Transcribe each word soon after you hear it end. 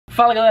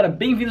Fala galera,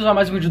 bem-vindos a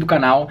mais um vídeo do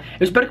canal.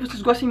 Eu espero que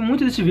vocês gostem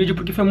muito desse vídeo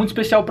porque foi muito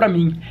especial pra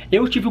mim.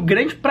 Eu tive o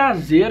grande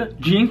prazer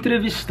de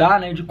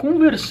entrevistar, de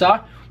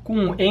conversar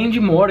com o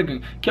Andy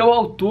Morgan, que é o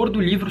autor do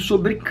livro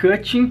sobre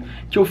cutting,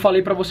 que eu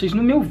falei pra vocês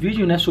no meu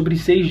vídeo, sobre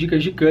 6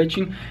 dicas de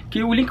cutting,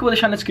 que o link eu vou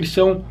deixar na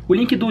descrição, o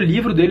link do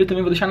livro dele eu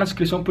também vou deixar na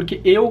descrição,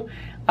 porque eu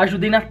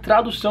ajudei na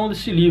tradução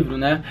desse livro,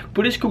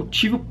 Por isso que eu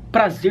tive o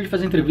prazer de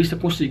fazer a entrevista,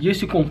 conseguir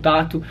esse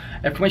contato,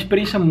 foi uma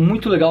experiência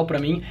muito legal pra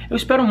mim. Eu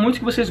espero muito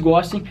que vocês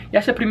gostem, e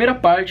essa é a primeira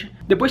parte.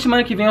 Depois,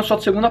 semana que vem, eu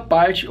solto a segunda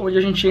parte, onde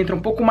a gente entra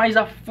um pouco mais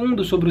a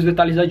fundo sobre os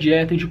detalhes da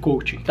dieta e de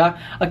coaching,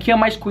 tá? Aqui é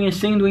mais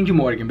conhecendo o Andy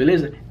Morgan,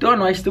 beleza? Então é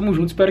nóis, estamos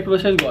juntos, espero que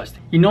vocês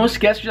gostem. E não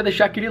esquece de já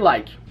deixar aquele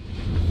like.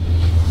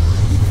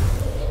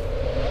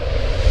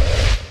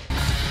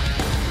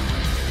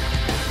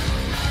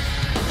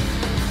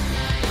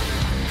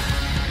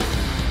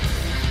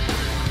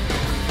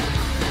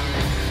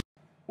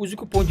 Use o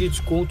cupom de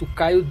desconto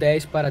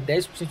Caio10 para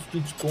 10%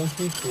 de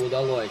desconto em toda a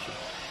loja.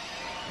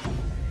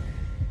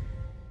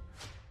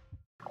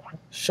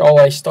 Shall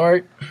I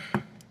start?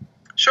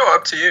 Sure,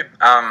 up to you.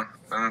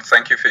 And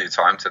thank you for your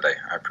time today.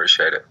 I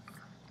appreciate it.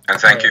 And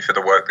thank you for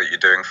the work that you're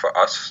doing for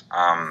us.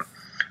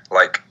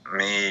 Like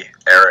me,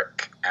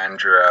 Eric,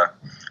 Andrea,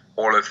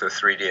 all of the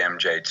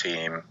 3DMJ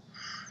team,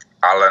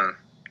 Alan,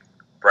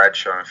 Brad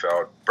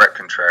Schoenfeld, Brett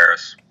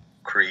Contreras,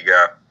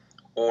 Krieger,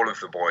 all of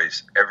the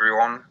boys,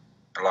 everyone,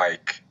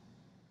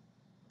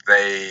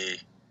 they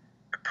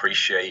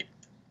appreciate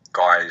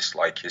guys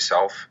like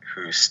yourself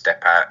who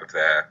step out of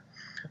their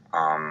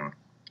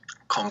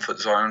comfort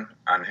zone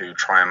and who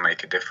try and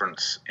make a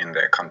difference in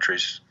their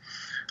countries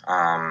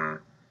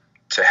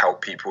to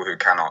help people who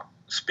cannot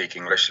speak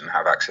English and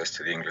have access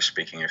to the English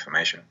speaking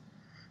information.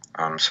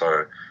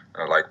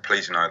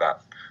 Please know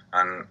that.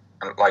 And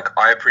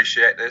I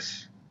appreciate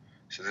this.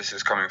 So this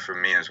is coming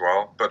from me as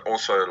well. But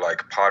also,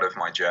 part of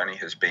my journey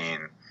has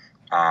been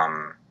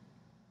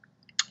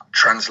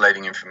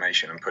translating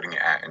information and putting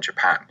it out in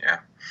Japan,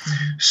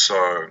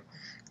 So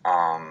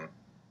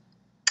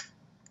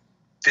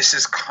this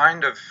is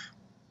kind of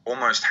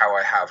almost how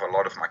I have a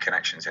lot of my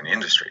connections in the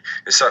industry.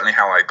 It's certainly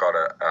how I got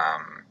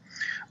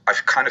I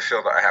kind of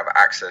feel that I have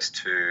access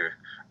to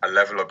a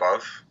level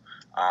above,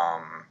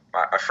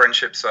 a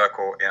friendship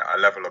circle in a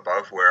level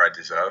above where I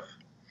deserve.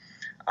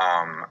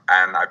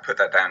 And I put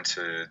that down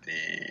to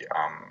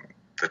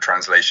the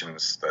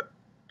translations that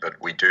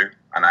we do,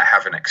 and I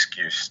have an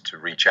excuse to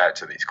reach out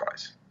to these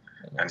guys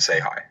and say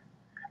hi.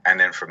 And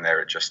then from there,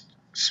 it just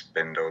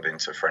spindled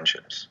into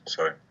friendships.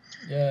 So,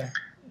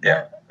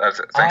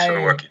 thanks for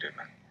the work you do,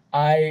 man.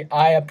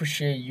 I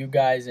appreciate you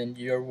guys and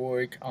your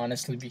work,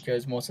 honestly,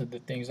 because most of the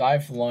things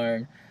I've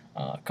learned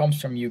comes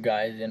from you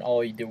guys and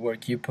all the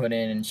work you put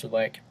in into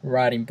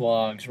writing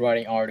blogs,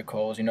 writing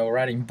articles,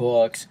 writing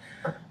books,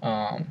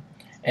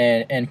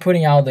 and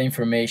putting out the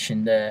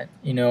information that,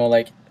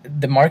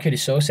 the market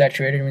is so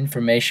saturated with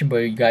information, but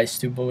you guys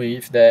still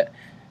believe that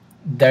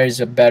there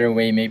is a better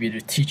way maybe to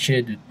teach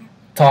it, to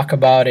talk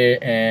about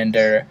it, and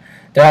there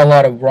are a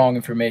lot of wrong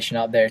information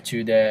out there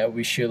too that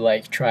we should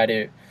try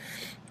to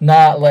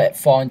not let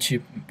fall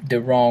into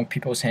the wrong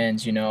people's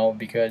hands,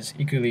 because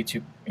it could lead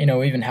to,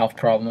 even health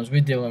problems.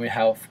 We're dealing with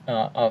health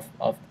of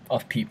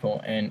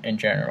people in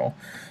general.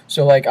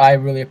 So I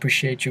really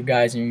appreciate you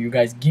guys and you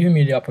guys giving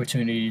me the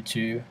opportunity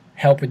to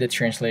help with the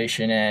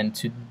translation and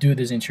to do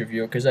this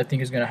interview, because I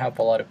think it's going to help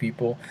a lot of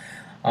people,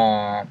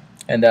 and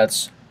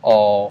that's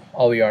all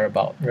we are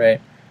about,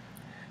 right?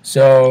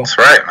 So that's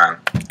right, man.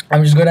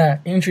 I'm just going to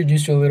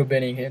introduce you a little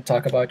bit and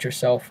talk about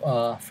yourself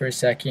for a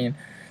second.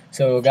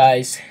 So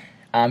guys,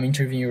 I'm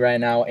interviewing right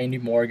now Andy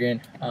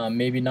Morgan.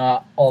 Maybe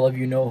not all of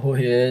you know who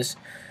he is,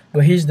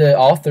 but he's the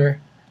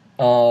author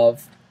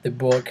of the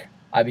book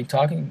I've been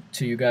talking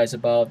to you guys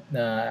about.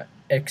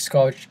 It's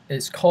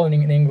called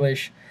in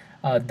English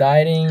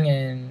dieting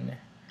and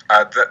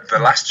the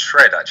last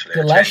shred, actually.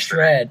 The last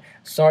shred.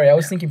 Sorry, I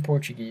was thinking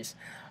Portuguese.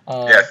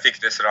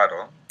 Fique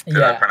Sarado.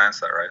 Did I pronounce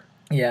that right?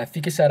 Yeah,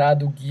 Fique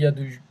Sarado, guia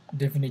do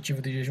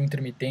definitivo de jejum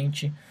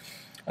intermitente.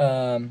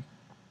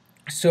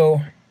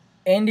 So,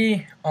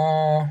 Andy,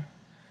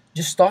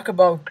 just talk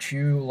about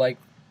you,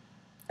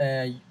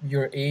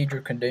 your age,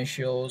 your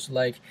credentials,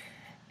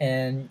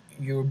 and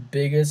your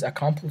biggest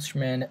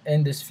accomplishment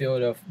in this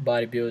field of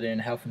bodybuilding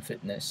and health and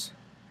fitness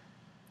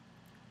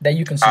that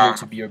you consider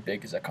to be your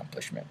biggest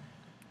accomplishment.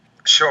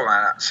 Sure,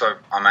 man. So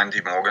I'm Andy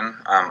Morgan.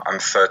 I'm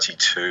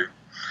 32.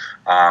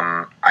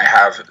 I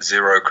have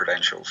 0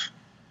 credentials.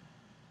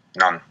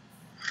 None.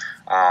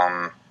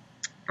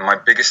 My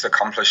biggest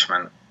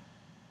accomplishment,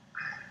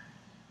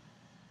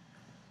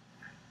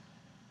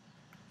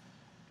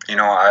 I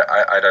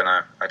don't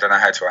know. I don't know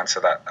how to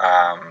answer that.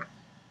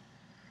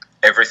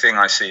 Everything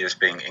I see as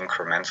being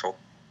incremental.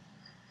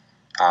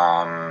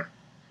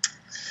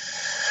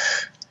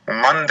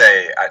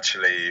 Monday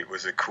actually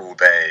was a cool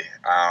day.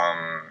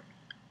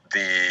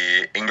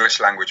 The English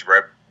language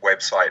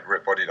website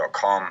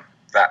ripbody.com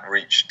that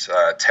reached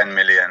 10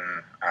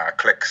 million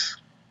clicks.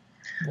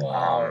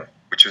 Wow.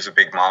 Which was a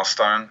big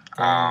milestone.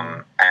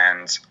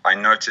 And I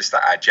noticed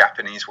that our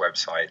Japanese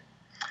website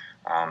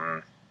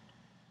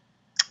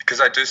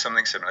because I do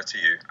something similar to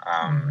you.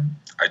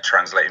 I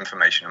translate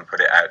information and put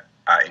it out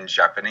in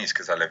Japanese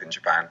because I live in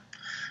Japan.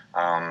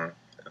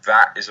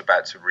 That is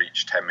about to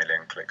reach 10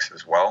 million clicks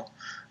as well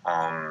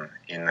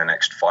in the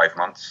next 5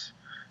 months.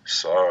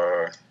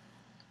 So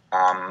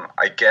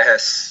I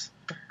guess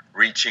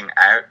reaching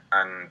out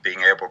and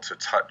being able to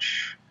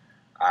touch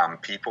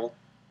people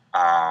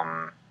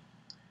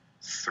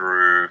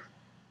through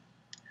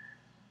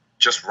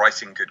just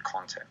writing good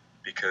content,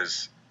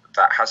 because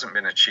that hasn't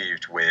been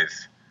achieved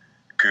with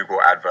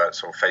Google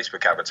adverts or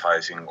Facebook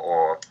advertising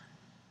or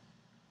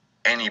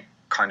any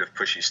kind of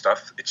pushy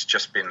stuff. It's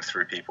just been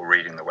through people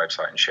reading the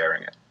website and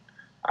sharing it.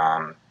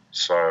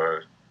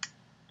 So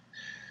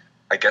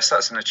I guess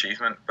that's an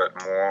achievement,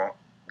 but more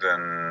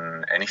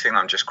than anything,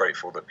 I'm just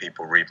grateful that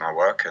people read my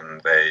work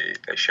and they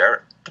share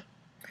it.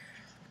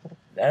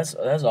 That's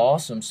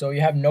awesome. So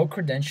you have no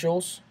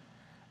credentials,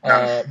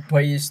 No.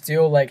 but you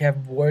still like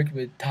have worked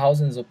with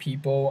thousands of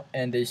people,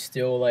 and they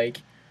still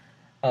like.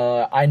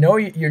 I know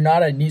you're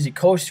not an easy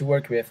coach to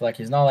work with. Like,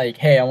 it's not like,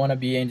 hey, I want to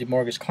be Andy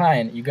Morgan's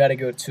client. You got to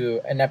go to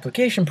an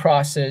application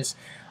process,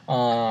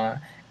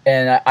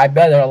 and I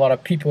bet there are a lot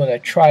of people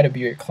that try to be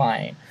your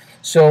client.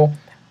 So,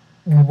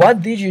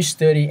 what did you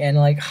study, and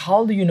like,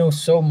 how do you know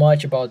so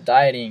much about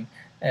dieting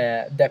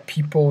that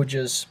people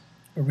just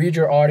read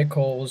your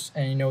articles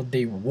and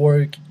they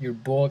work your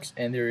books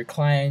and they're your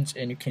clients,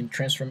 and you can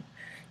transform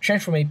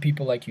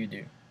people like you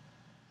do?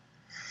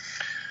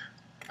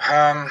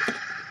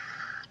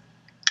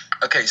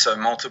 Okay, so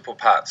multiple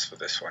parts for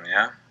this one,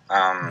 yeah?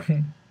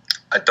 I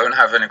don't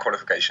have any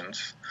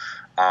qualifications.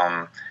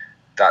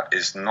 That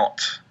is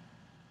not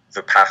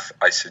the path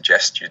I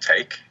suggest you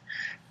take.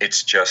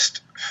 It's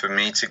just, for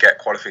me to get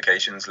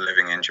qualifications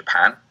living in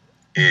Japan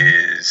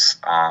is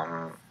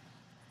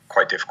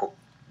quite difficult.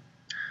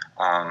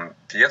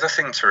 The other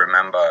thing to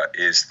remember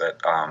is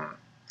that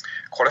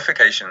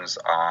qualifications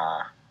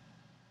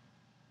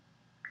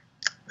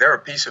they're a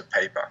piece of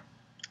paper,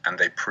 and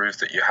they prove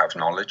that you have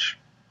knowledge.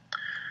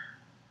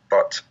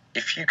 But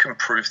if you can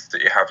prove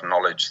that you have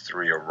knowledge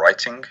through your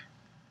writing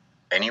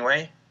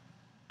anyway,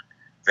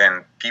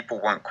 then people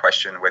won't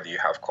question whether you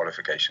have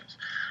qualifications.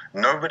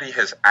 Nobody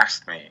has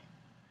asked me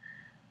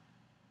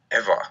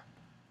ever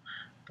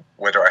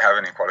whether I have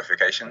any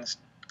qualifications.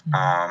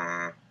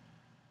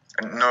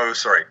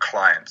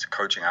 Client,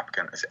 coaching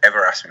applicant has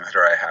ever asked me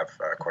whether I have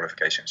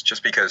qualifications,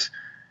 just because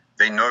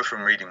they know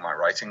from reading my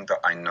writing that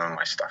I know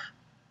my stuff.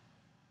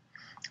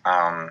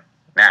 Now,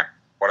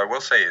 what I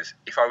will say is,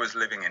 if I was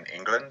living in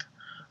England,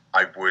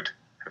 I would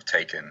have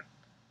taken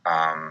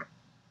all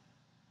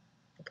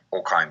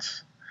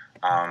kinds.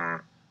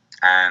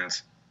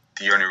 And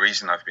the only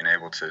reason I've been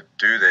able to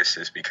do this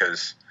is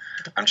because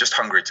I'm just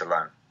hungry to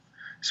learn.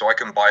 So I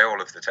can buy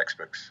all of the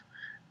textbooks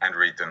and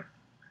read them.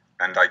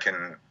 And I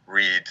can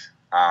read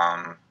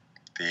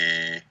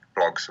the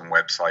blogs and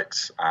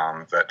websites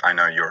that I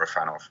know you're a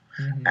fan of,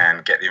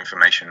 and get the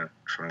information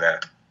from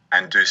there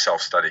and do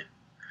self-study.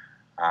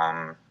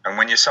 And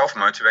when you're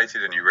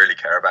self-motivated and you really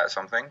care about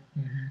something,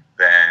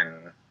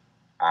 then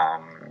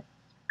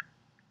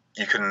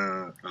you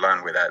can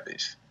learn without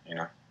these,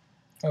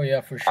 Oh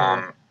yeah, for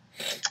sure.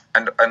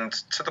 And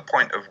to the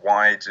point of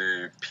why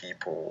do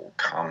people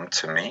come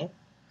to me?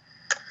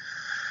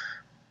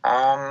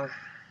 I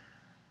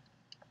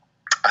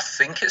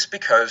think it's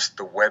because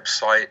the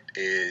website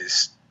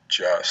is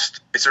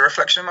it's a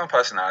reflection of my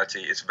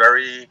personality. It's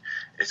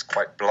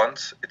quite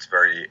blunt. It's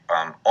very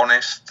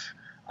honest.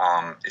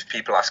 If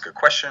people ask a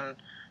question,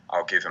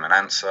 I'll give them an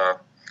answer.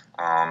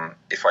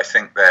 If I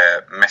think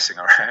they're messing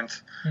around,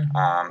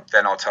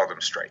 then I'll tell them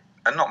straight.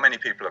 And not many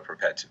people are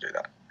prepared to do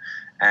that.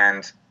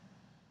 And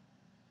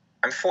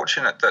I'm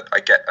fortunate that I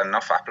get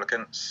enough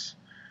applicants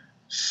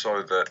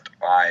so that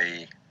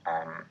I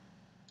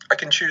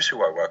can choose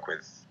who I work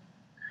with.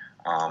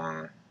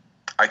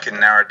 I can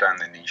narrow down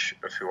the niche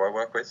of who I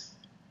work with.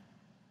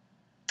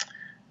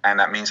 And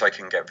that means I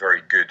can get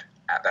very good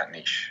at that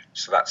niche.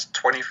 So that's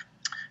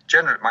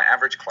generally, my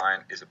average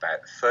client is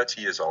about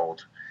 30 years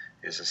old,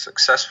 is a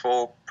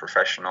successful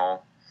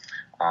professional.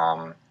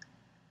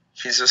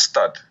 He's a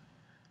stud.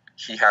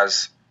 He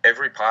has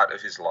every part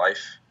of his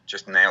life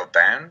just nailed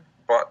down,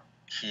 but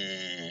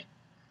he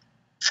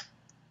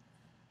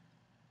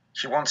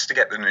wants to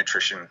get the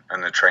nutrition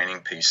and the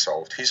training piece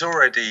solved. He's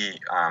already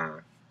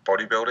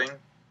bodybuilding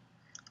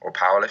or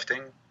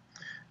powerlifting,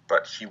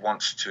 but he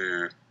wants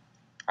to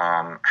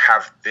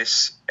have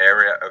this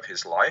area of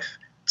his life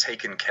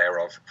taken care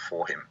of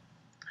for him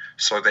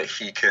so that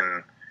he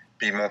can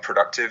be more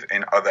productive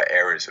in other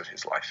areas of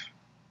his life.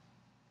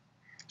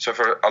 So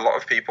for a lot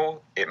of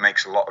people, it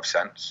makes a lot of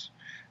sense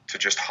to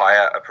just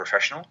hire a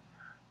professional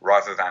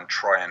rather than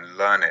try and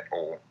learn it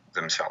all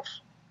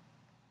themselves.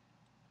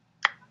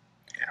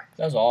 Yeah.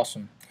 That's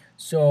awesome.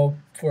 So,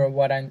 for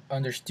what I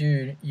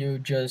understood, you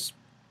just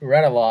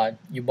read a lot.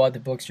 You bought the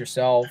books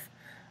yourself.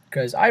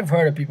 Because I've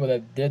heard of people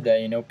that did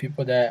that,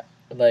 people that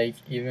like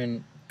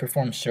even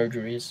perform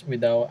surgeries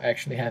without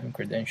actually having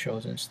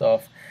credentials and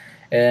stuff.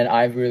 And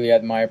I really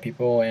admire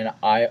people, and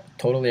I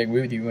totally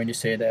agree with you when you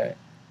say that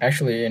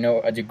Actually,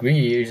 a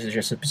degree is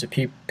just a piece of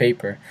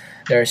paper.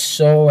 There are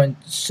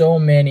so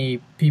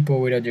many people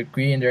with a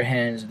degree in their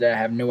hands that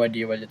have no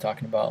idea what they're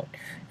talking about.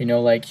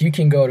 Like you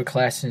can go to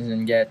classes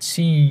and get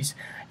C's,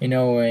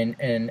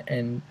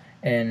 and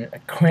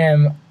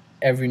cram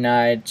every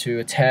night to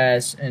a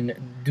test and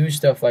do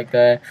stuff like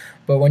that.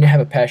 But when you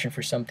have a passion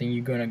for something,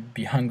 you're gonna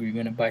be hungry.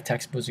 You're gonna buy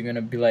textbooks. You're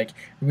gonna be like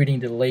reading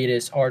the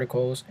latest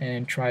articles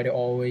and try to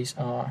always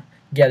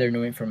gather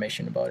new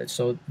information about it.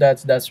 So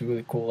that's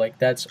really cool. Like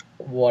that's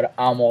what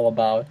I'm all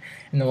about,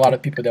 and a lot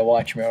of people that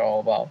watch me are all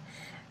about.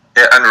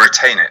 Yeah, and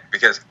retain it,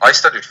 because I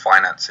studied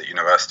finance at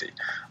university.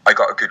 I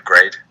got a good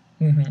grade.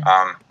 Mm-hmm.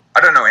 I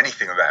don't know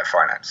anything about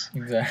finance.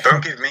 Exactly.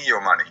 Don't give me your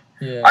money.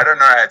 Yeah. I don't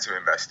know how to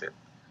invest it.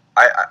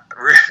 I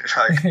really,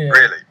 Yeah.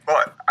 really,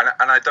 but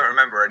and I don't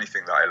remember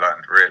anything that I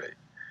learned really.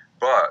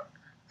 But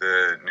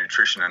the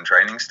nutrition and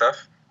training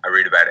stuff, I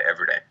read about it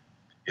every day.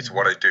 It's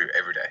what I do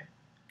every day.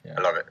 Yeah.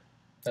 I love it.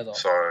 That's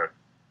awesome. So,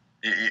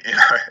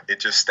 it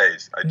just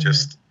stays. I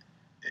just,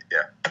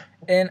 yeah.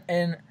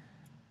 And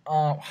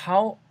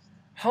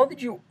how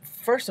did you,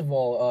 first of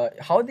all,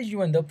 how did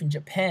you end up in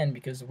Japan?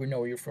 Because we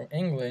know you're from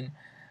England.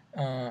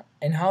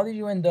 And how did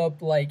you end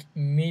up like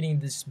meeting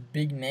these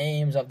big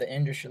names of the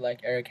industry like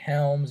Eric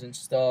Helms and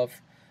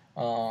stuff?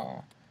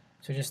 So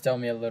just tell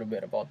me a little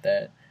bit about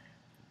that.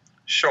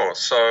 Sure.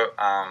 So,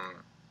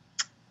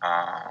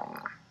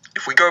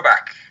 if we go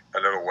back a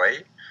little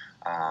way,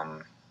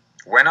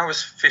 when I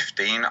was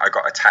 15, I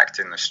got attacked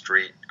in the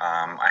street.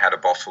 I had a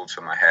bottle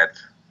to my head,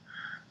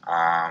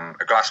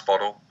 a glass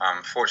bottle.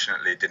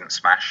 Fortunately, it didn't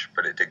smash,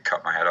 but it did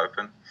cut my head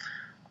open.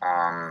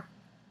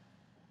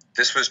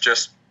 This was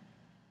just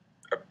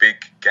a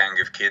big gang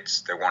of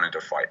kids that wanted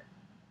to fight,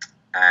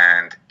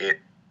 and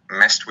it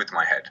messed with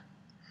my head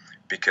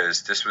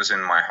because this was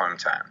in my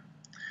hometown.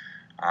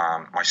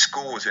 My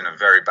school was in a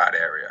very bad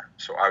area,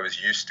 so I was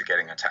used to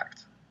getting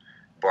attacked,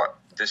 but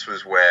this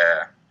is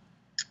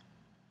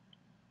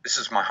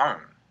my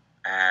home,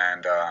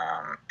 and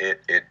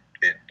it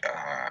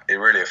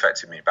really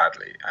affected me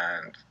badly.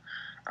 And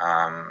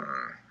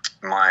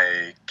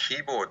my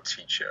keyboard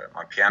teacher,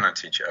 my piano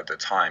teacher at the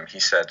time, he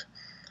said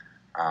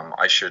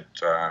I should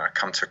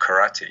come to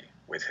karate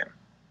with him.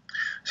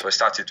 So I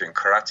started doing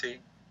karate,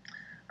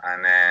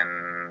 and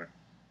then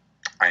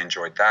I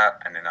enjoyed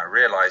that. And then I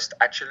realized,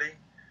 actually,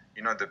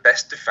 the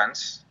best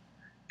defense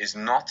is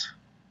not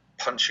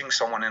punching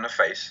someone in the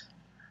face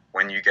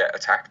when you get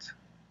attacked.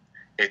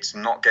 It's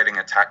not getting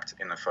attacked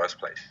in the first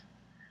place.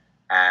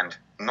 And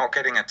not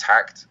getting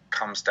attacked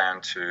comes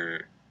down to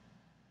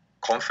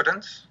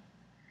confidence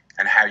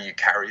and how you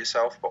carry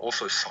yourself, but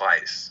also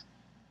size.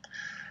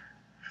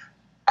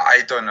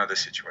 I don't know the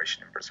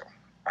situation in Brazil.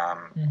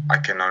 I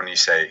can only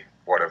say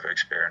what I've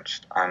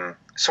experienced.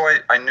 So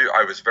I knew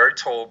I was very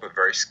tall but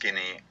very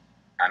skinny,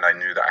 and I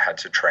knew that I had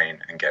to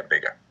train and get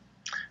bigger,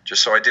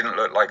 just so I didn't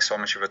look like so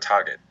much of a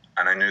target.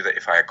 And I knew that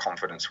if I had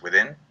confidence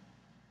within,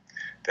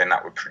 then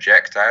that would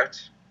project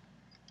out,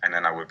 and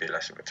then I would be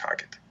less of a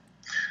target.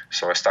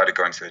 So I started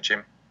going to the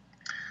gym,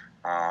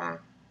 and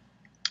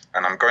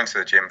I'm going to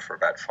the gym for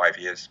about 5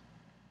 years.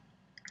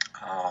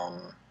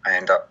 I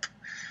end up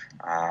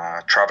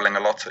traveling a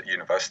lot at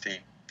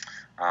university,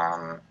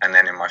 and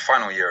then in my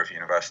final year of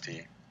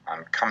university,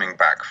 I'm coming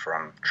back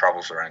from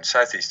travels around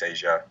Southeast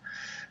Asia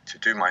to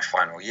do my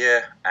final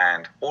year,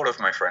 and all of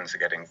my friends are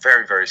getting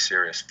very, very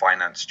serious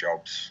finance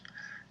jobs.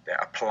 They're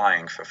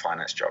applying for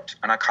finance jobs,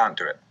 and I can't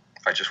do it.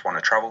 I just want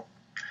to travel.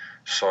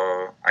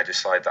 So I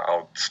decide that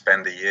I'll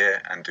spend a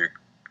year and do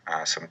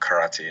some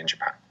karate in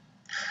Japan.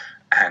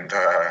 And,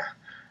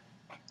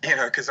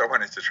 because I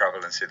wanted to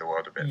travel and see the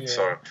world a bit. Yeah.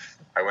 So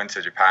I went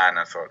to Japan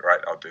and thought, right,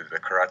 I'll do the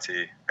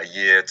karate. A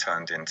year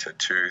turned into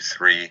 2,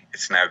 3.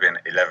 It's now been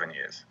 11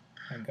 years.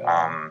 And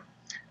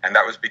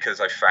that was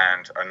because I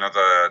found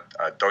another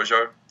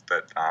dojo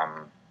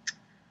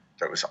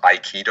that was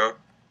Aikido.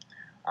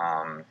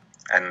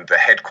 And the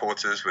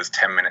headquarters was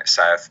 10 minutes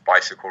south,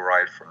 bicycle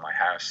ride from my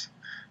house.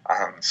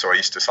 So I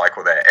used to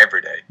cycle there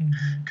every day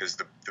because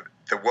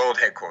the world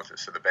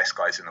headquarters, so the best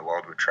guys in the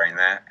world would train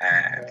there,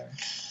 and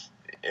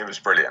it was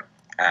brilliant.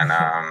 And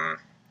I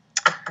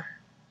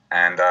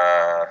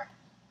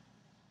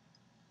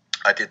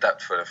did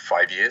that for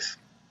 5 years,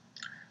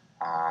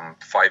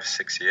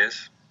 5-6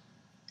 years.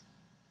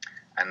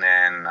 And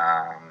then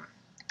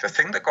the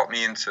thing that got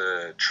me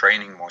into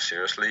training more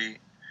seriously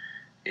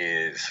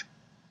is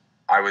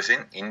I was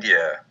in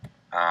India,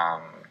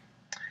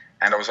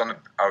 and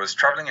I was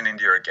traveling in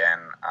India again,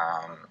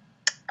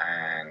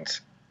 and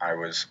I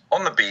was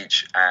on the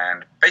beach,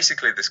 and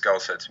basically this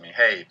girl said to me,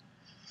 "Hey,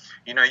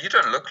 you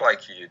don't look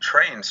like you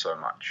train so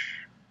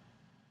much.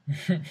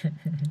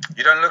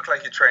 You don't look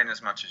like you train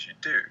as much as you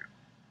do."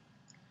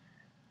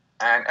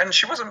 And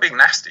she wasn't being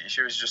nasty.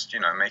 She was just,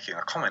 making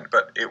a comment,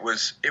 but it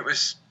was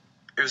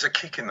a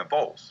kick in the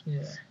balls,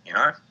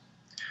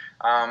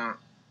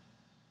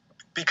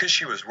 because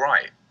she was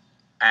right.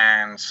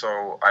 And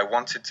so I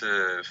wanted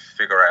to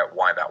figure out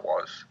why that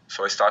was.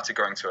 So I started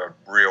going to a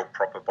real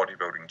proper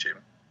bodybuilding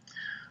gym,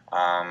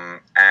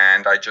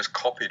 and I just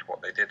copied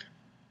what they did.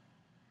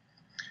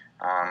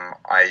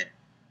 I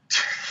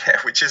yeah,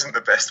 which isn't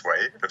the best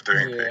way of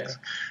doing things,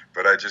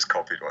 but I just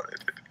copied what they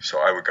did. So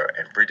I would go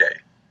every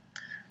day.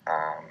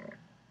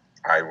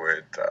 I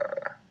would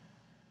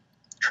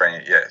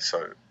train,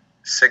 so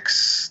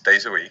 6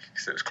 days a week,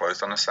 because it was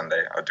closed on a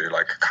Sunday. I'd do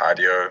like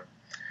cardio,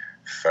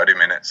 30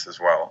 minutes as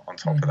well on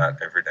top of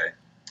that every day.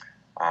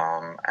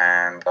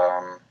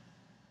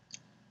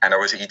 And I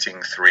was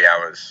eating 3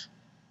 hours,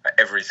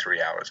 every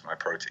 3 hours, my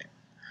protein.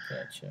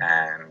 Gotcha.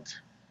 And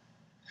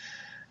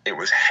it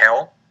was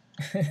hell,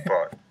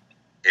 but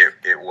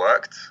it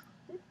worked.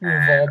 We've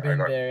all been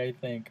there, I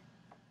think.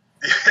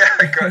 Yeah,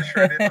 I got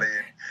shredded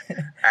lean.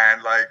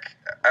 And like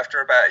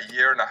after about a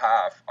year and a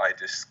half, I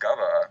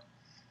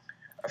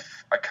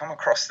come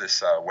across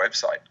this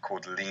website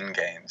called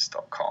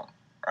leangains.com.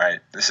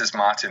 Right, this is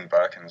Martin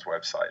Birkin's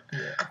website.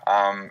 Yeah.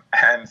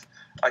 And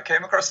I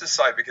came across this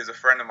site because a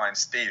friend of mine,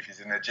 Steve, he's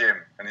in the gym,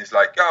 and he's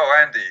like, "Yo,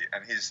 Andy,"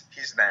 and he's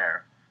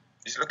there,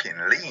 he's looking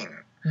lean,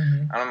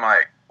 and I'm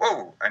like,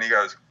 "Whoa!" And he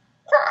goes,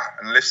 "Wah!"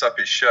 and lifts up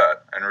his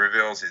shirt and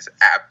reveals his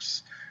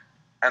abs.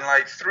 And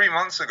like 3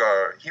 months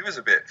ago, he was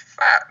a bit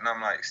fat, and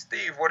I'm like,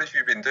 "Steve, what have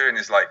you been doing?"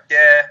 He's like,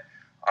 "Yeah,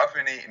 I've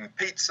been eating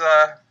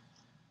pizza,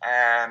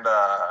 and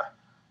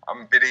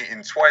I've been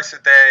eating twice a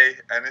day,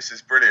 and this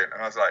is brilliant."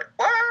 And I was like,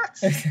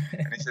 "What?"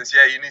 And he says,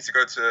 "Yeah, you need to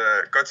go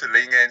to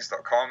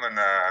leangains.com and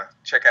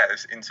check out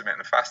this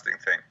intermittent fasting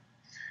thing."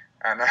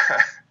 And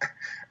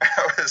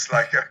I was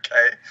like,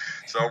 "Okay."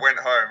 So I went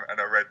home and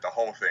I read the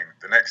whole thing.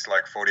 The next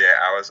like 48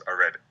 hours, I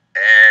read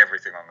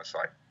everything on the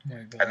site.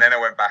 And then I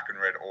went back and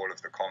read all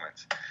of the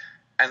comments.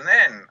 And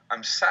then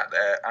I'm sat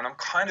there and I'm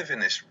kind of in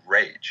this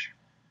rage.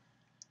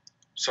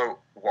 So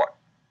what?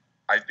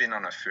 I've been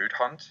on a food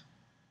hunt.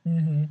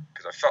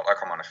 Because I felt like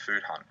I'm on a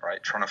food hunt,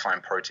 right? Trying to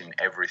find protein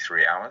every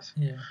 3 hours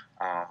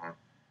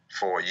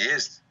for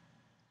years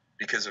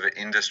because of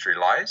industry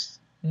lies.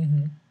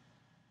 And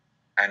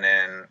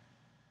then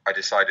I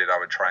decided I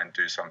would try and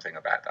do something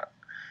about that.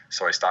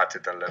 So I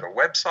started a little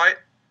website,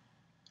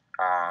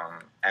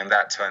 and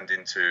that turned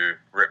into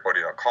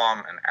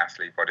ripbody.com and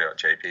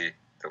athletebody.jp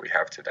that we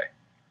have today.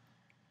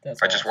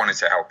 I just wanted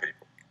to help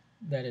people.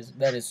 That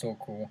is so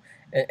cool.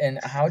 And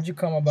how'd you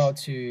come about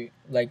to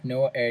like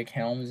know Eric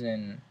Helms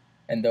and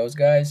those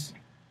guys?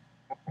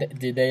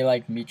 Did they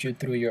like meet you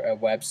through your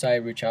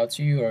website, reach out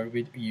to you, or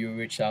you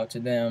reached out to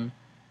them?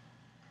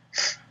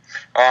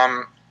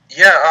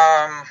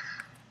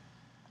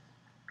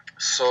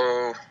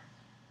 So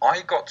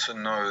I got to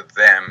know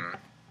them.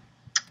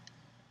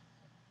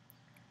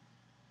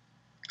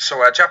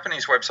 So our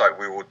Japanese website,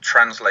 we will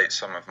translate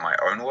some of my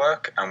own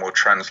work, and we'll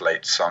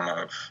translate some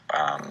of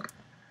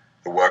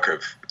the work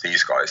of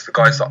these guys, the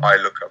guys that I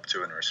look up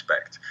to and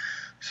respect.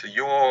 So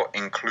you're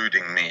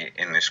including me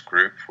in this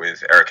group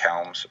with Eric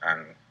Helms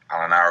and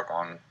Alan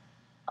Aragon.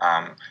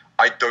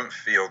 I don't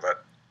feel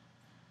that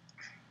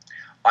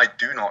I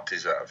do not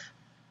deserve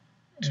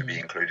to be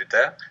included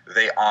there.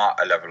 They are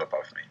a level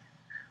above me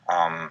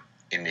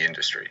in the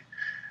industry.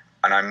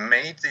 And I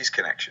made these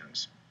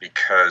connections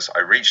because I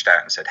reached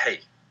out and said,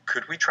 "Hey,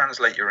 could we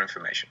translate your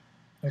information?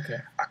 Okay.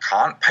 I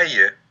can't pay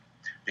you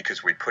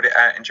because we put it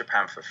out in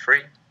Japan for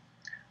free,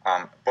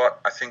 but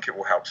I think it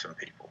will help some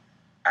people.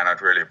 And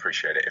I'd really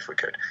appreciate it if we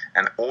could."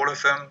 And all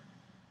of them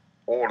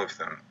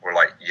were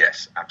like,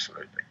 "Yes,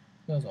 absolutely."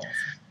 That's awesome.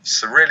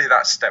 So really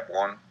that's step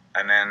one.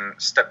 And then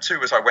step two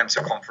was I went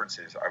to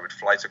conferences. I would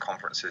fly to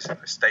conferences in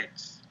the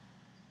States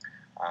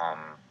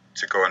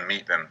to go and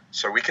meet them.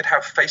 So we could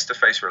have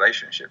face-to-face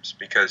relationships,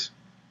 because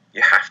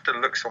you have to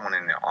look someone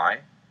in the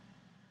eye.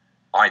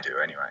 I do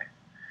anyway.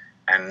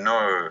 And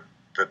know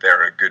that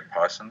they're a good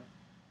person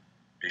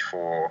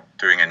before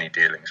doing any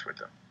dealings with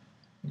them.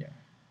 Yeah.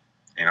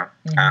 You know?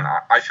 And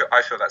I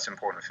feel that's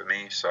important for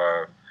me,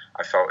 so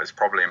I felt it's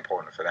probably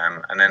important for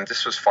them. And then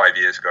this was 5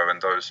 years ago,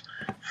 and those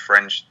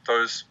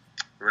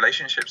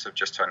relationships have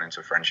just turned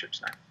into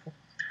friendships now.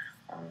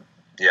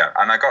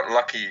 And I got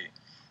lucky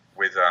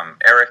with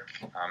Eric.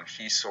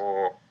 He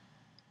saw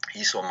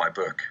my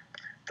book,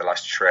 The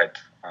Last Shred.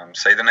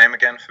 Say the name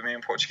again for me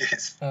in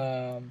Portuguese.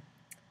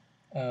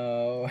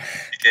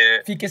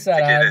 Fique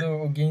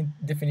sarado, o guia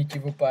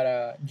definitivo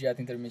para dieta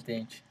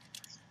intermitente.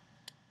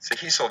 So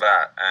he saw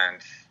that,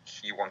 and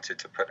he wanted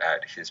to put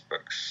out his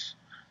books.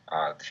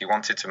 He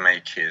wanted to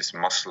make his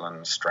muscle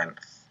and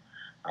strength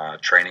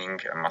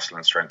training and muscle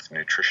and strength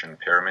nutrition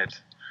pyramid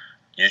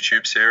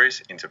YouTube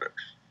series into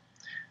books.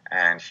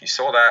 And he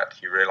saw that.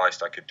 He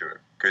realized I could do a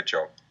good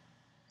job.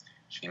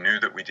 He knew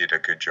that we did a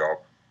good job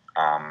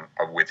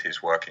with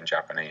his work in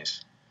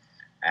Japanese.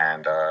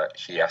 And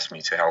he asked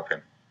me to help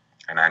him.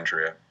 And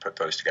Andrea put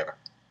those together.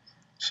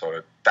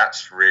 So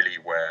that's really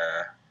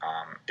where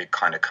it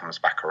kind of comes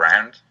back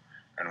around,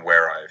 and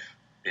where I've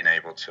been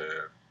able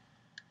to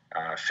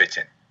fit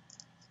in.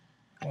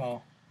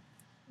 Wow.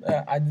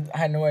 I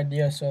had no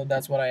idea, so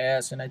that's what I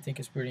asked, and I think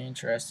it's pretty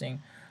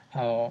interesting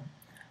how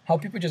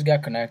people just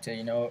got connected.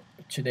 You know,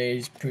 today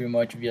is pretty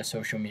much via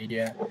social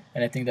media,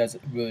 and I think that's a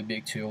really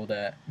big tool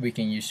that we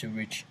can use to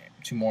reach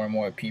to more and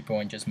more people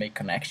and just make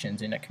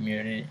connections in a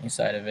community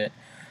inside of it.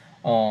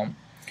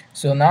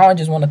 So now I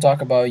just want to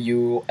talk about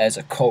you as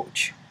a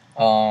coach.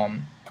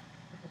 Um,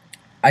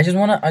 I just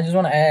wanna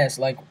ask,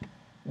 like,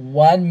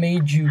 what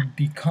made you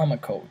become a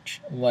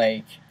coach?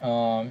 Like,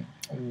 what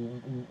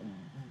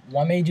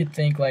made you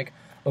think like,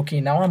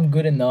 okay, now I'm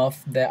good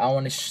enough that I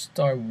want to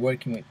start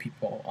working with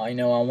people. I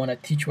know I want to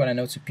teach what I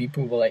know to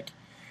people, but like,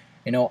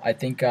 I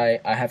think I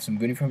have some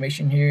good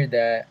information here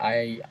that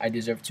I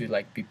deserve to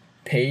like be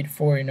paid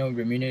for,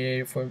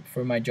 remunerated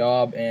for my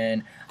job,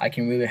 and I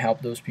can really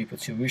help those people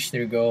to reach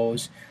their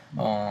goals,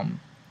 um,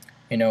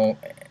 you know,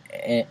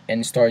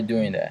 and start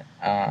doing that.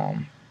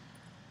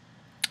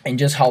 And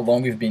just how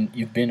long you've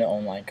been an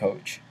online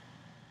coach?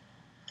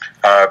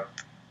 Uh,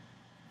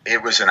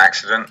 it was an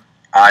accident.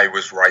 I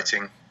was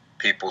writing.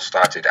 People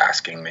started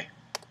asking me.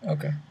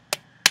 Okay.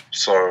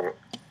 So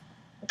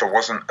there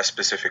wasn't a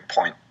specific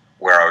point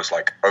where I was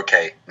like,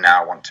 okay,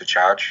 now I want to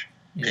charge.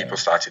 Yeah. People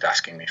started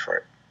asking me for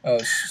it. Oh,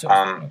 so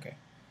okay.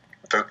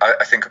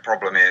 I think a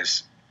problem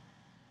is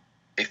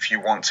if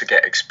you want to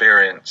get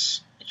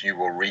experience, you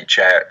will reach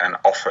out and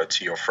offer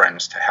to your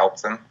friends to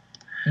help them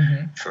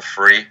for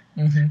free.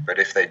 But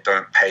if they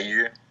don't pay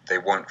you, they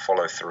won't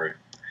follow through.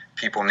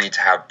 People need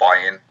to have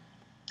buy-in.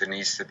 There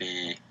needs to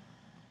be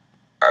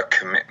a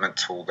commitment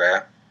tool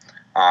there.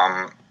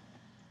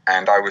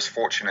 And I was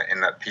fortunate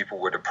in that people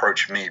would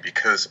approach me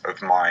because of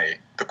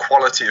the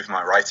quality of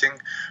my writing,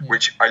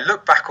 which I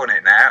look back on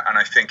it now and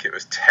I think it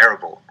was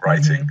terrible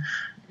writing,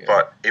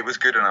 but it was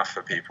good enough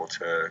for people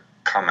to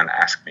come and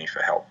ask me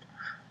for help.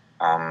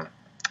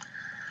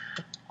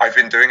 I've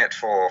been doing it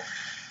for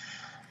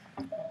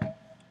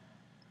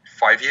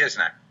 5 years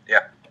now.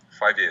 Yeah,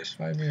 5 years.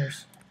 5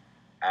 years.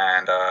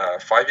 And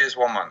 5 years,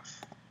 1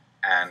 month.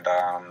 And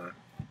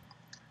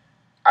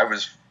I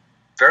was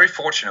very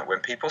fortunate when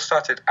people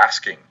started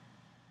asking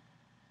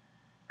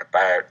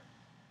about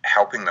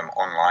helping them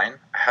online.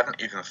 I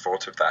hadn't even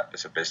thought of that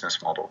as a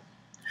business model.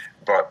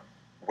 But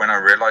when I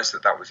realized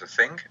that that was a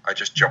thing, I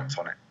just jumped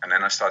on it. And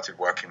then I started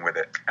working with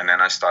it. And then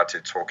I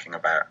started talking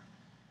about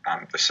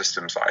the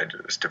systems that I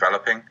was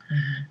developing.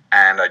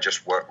 And I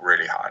just worked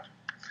really hard.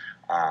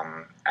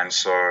 And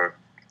so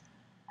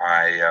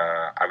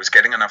I was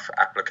getting enough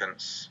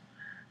applicants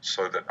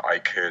so that I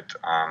could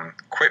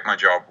quit my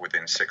job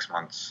within 6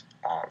 months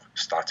of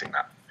starting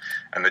that.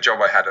 And the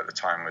job I had at the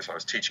time was I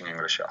was teaching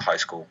English at high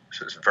school,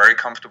 so it was a very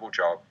comfortable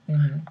job,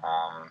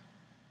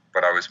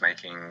 but I was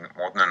making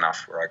more than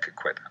enough where I could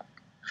quit that.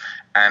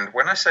 And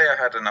when I say I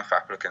had enough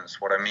applicants,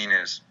 what I mean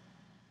is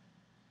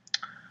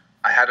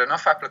I had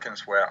enough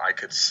applicants where I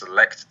could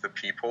select the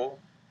people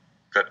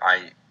that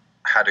I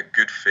had a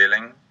good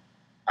feeling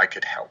I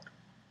could help.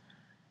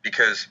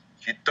 Because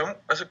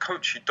as a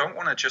coach, you don't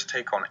want to just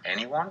take on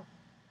anyone.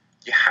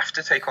 You have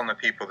to take on the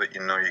people that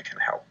you know you can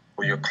help,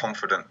 or you're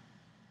confident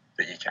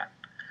that you can.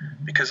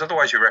 Because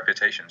otherwise your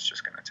reputation is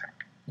just going to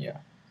tank. Yeah.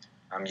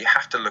 You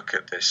have to look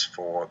at this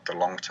for the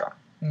long term.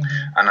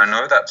 And I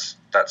know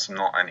that's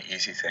not an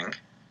easy thing,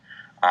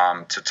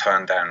 to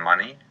turn down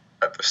money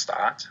at the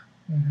start,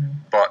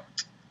 but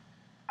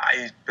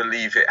I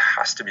believe it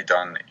has to be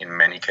done in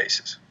many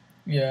cases.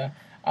 Yeah.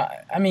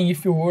 I mean,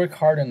 if you work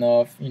hard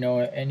enough,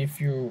 and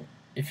if you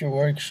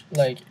work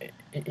like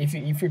if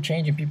you're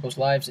changing people's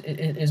lives,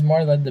 it is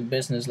more like the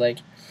business. Like,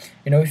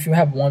 if you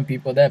have one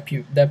people, that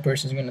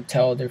person's gonna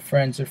tell their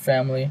friends, their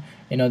family,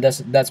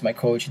 that's my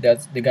coach,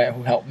 that's the guy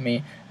who helped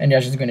me, and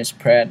that's just gonna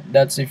spread.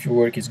 That's if your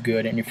work is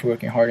good and if you're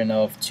working hard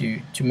enough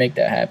to make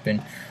that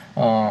happen.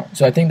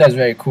 So I think that's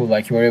very cool.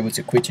 Like, you were able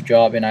to quit your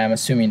job, and I'm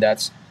assuming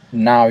that's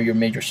now your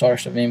major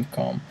source of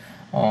income.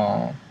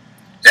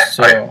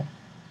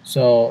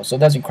 So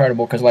that's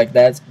incredible, because like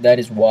that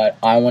is what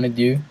I want to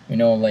do.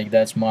 Like,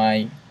 that's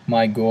my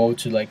goal,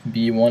 to like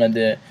be one of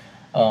the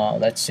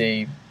let's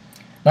say,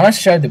 not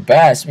necessarily the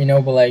best,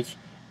 but like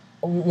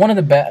one of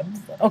the best.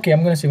 Okay,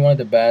 I'm gonna say one of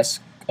the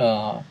best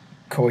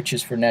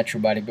coaches for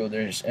natural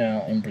bodybuilders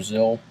in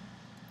Brazil.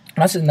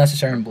 Not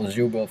necessarily in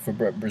Brazil, but for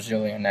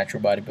Brazilian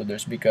natural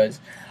bodybuilders, because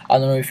I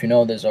don't know if you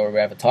know this or we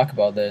ever talk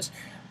about this,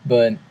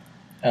 but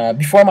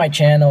before my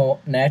channel,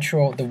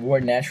 the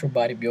word natural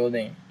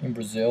bodybuilding in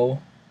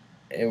Brazil,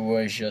 it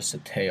was just a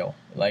tale.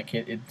 Like,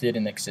 it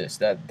didn't exist.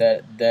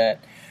 That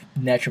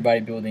natural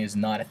bodybuilding is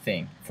not a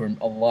thing for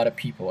a lot of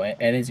people,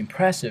 and it's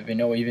impressive.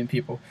 Even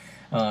people,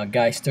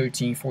 guys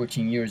 13,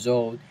 14 years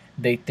old,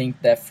 they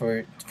think that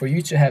for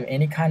you to have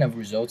any kind of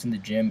results in the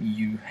gym,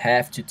 you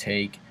have to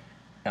take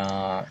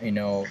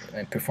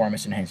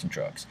performance enhancing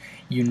drugs.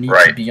 You need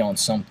to be on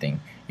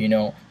something,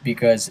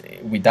 because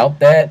without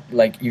that,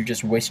 like, you're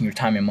just wasting your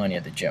time and money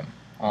at the gym.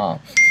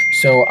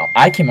 So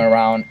I came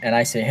around and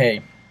I say,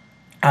 hey,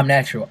 I'm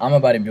natural. I'm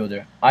a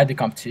bodybuilder. I do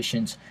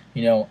competitions.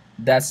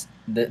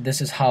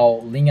 This is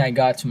how lean I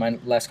got to my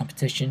last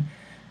competition.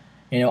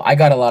 I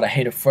got a lot of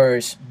hate at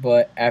first,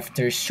 but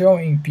after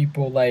showing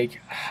people like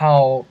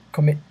how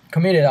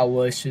committed I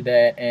was to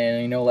that,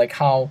 and like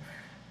how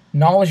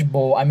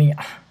knowledgeable. I mean,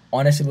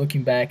 honestly,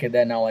 looking back at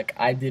that now, like,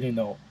 I didn't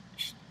know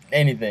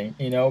anything,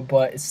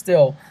 but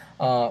still,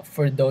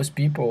 for those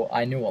people,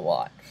 I knew a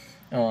lot.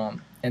 And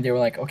they were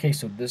like, okay,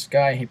 so this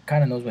guy, he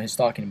kind of knows what he's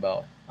talking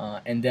about.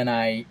 And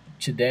then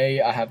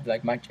today I have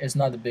like it's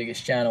not the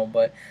biggest channel,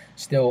 but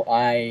still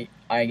I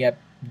get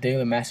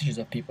daily messages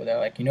of people that are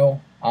like,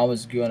 I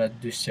was gonna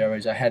do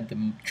steroids. I had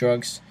the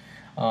drugs.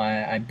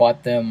 I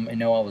bought them.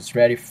 I was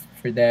ready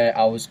for that.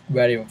 I was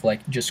ready with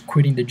like just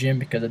quitting the gym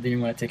because I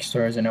didn't want to take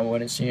steroids and I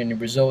wasn't seeing any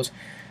results.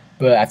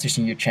 But after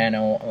seeing your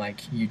channel,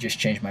 like you just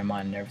changed my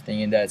mind and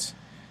everything, and that's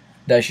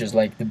just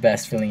like the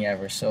best feeling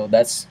ever. So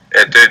that's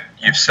Yeah, dude,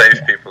 you've saved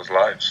yeah, people's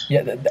lives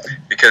yeah,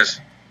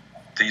 because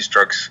these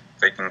drugs,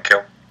 they can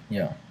kill.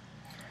 yeah.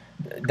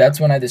 That's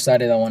when I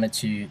decided I wanted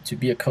to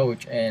be a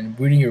coach. And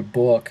reading your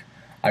book,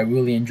 I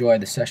really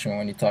enjoyed the session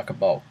when you talk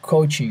about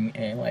coaching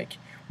and like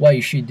what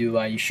you should do,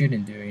 what you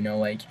shouldn't do.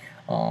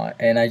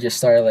 And I just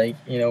started like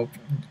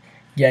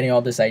getting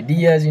all these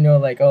ideas.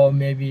 Like, oh,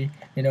 maybe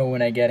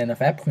when I get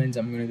enough applicants,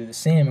 I'm gonna do the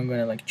same. I'm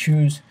gonna like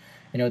choose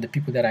the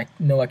people that I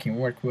know I can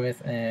work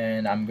with,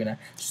 and I'm gonna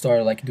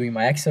start like doing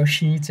my Excel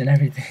sheets and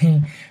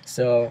everything.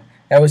 So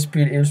it was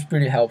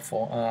pretty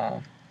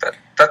helpful.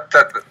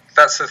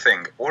 That's the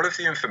thing. All of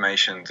the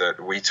information that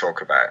we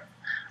talk about,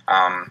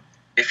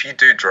 if you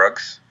do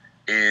drugs,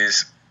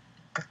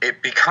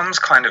 it becomes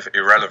kind of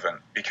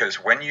irrelevant because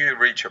when you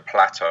reach a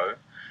plateau,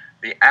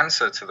 the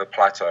answer to the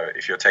plateau,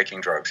 if you're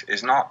taking drugs,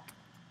 is not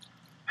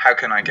how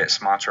can I get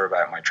smarter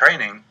about my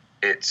training?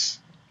 It's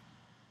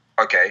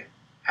okay,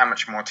 how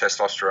much more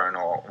testosterone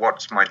or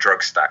what's my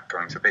drug stack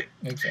going to be?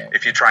 Exactly.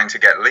 If you're trying to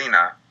get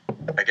leaner,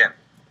 again,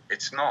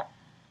 it's not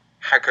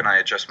how can I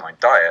adjust my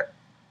diet,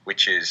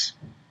 which is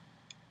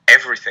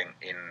everything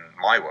in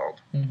my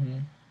world, Mm-hmm.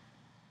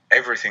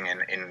 everything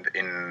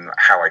in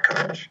how I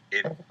coach.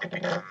 It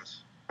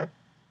becomes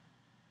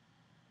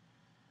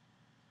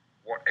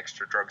what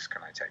extra drugs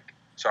can I take?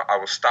 So I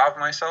will starve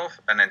myself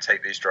and then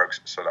take these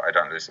drugs so that I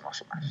don't lose the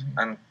muscle mass. Mm-hmm.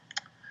 And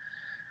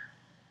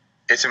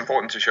it's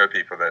important to show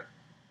people that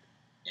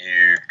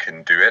you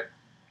can do it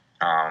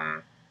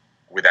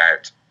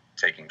without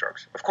taking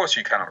drugs. Of course,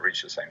 you cannot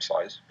reach the same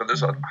size, but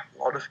there's a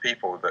lot of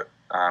people that,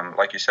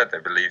 like you said, they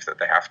believe that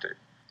they have to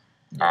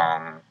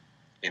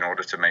in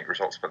order to make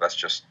results, but that's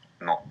just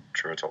not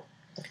true at all.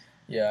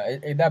 Yeah,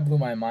 that blew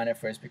my mind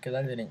at first because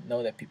I didn't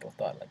know that people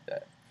thought like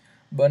that.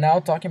 But now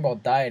talking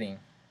about dieting,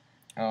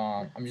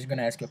 I'm just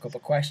gonna ask you a couple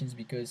questions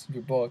because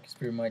your book is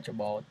pretty much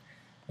about,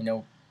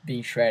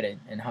 being shredded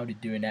and how to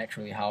do it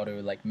naturally, how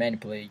to like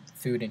manipulate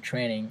food and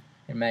training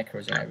and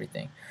macros and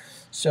everything.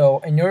 So,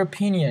 in your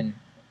opinion,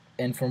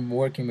 and from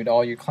working with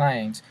all your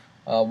clients,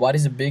 what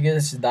is the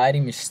biggest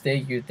dieting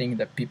mistake you think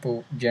that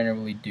people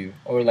generally do,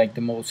 or like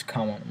the most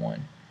common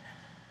one?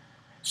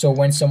 So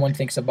when someone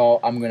thinks about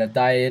I'm gonna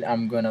diet,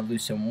 I'm gonna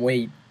lose some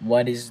weight,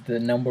 what is the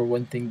number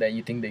one thing that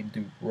you think they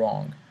do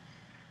wrong?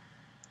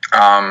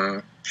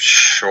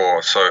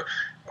 Sure. So,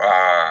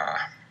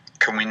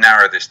 can we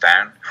narrow this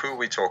down? Who are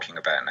we talking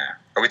about now?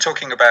 Are we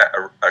talking about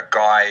a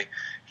guy?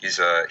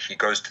 He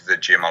goes to the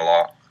gym a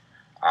lot.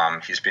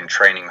 He's been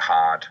training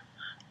hard.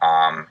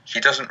 He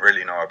doesn't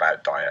really know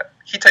about diet.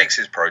 He takes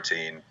his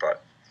protein,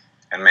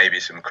 and maybe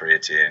some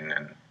creatine,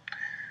 and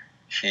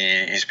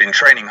he's been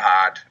training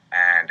hard.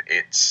 And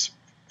it's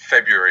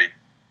February.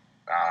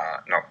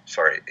 No,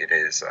 sorry,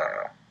 it's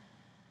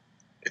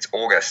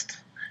August,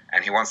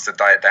 and he wants to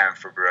diet down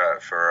for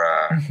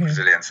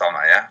Brazilian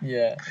summer. Yeah.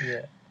 Yeah,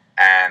 yeah.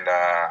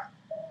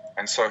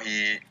 And so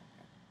he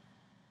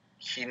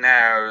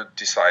now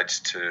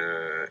decides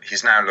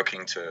he's now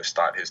looking to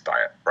start his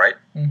diet, right?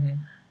 Mm-hmm.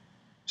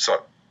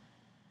 So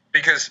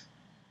because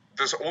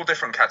there's all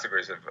different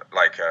categories of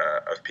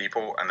of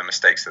people and the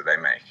mistakes that they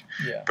make.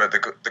 Yeah. But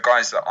the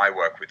guys that I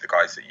work with, the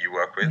guys that you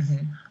work with,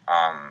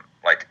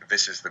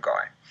 this is the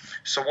guy.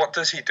 So what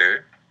does he do?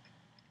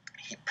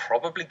 He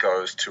probably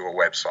goes to a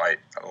website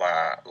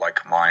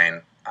like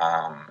mine,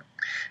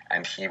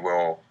 and he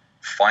will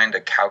find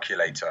a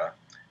calculator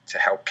to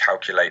help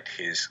calculate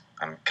his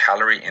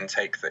calorie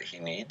intake that he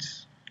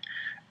needs,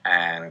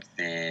 and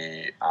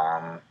the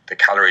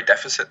calorie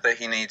deficit that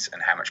he needs,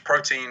 and how much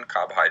protein,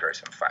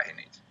 carbohydrates, and fat he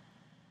needs.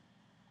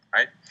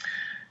 Right?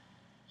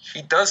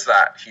 He does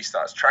that. He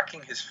starts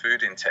tracking his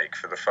food intake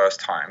for the first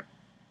time,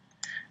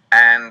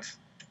 and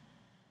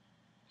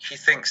he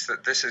thinks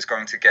that this is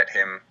going to get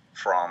him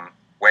from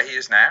where he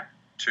is now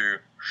to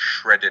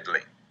shredded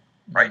lean,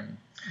 right?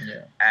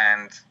 Yeah.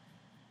 And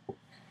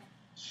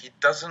he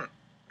doesn't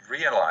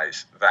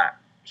realize that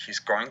he's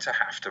going to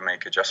have to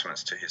make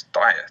adjustments to his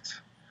diet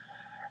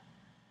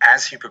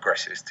as he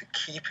progresses to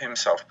keep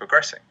himself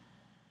progressing.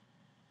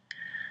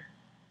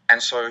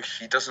 And so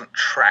he doesn't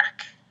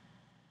track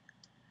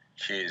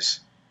his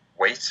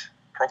weight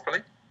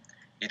properly.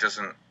 He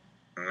doesn't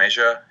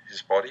measure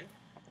his body.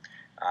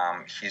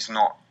 He's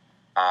not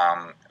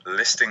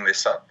listing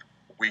this up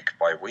week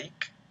by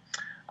week.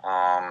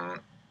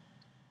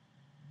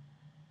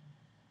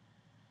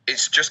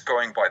 It's just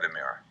going by the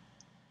mirror.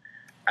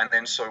 And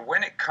then so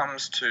when it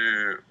comes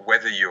to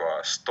whether you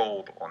are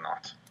stalled or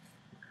not,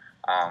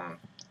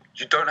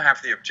 you don't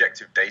have the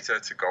objective data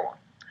to go on.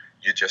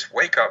 You just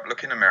wake up,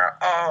 look in the mirror,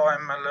 oh,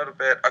 I'm a little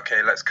bit,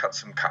 okay, let's cut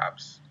some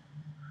carbs.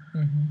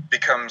 Mm-hmm.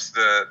 becomes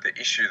the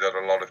issue that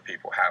a lot of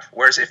people have.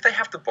 Whereas if they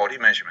have the body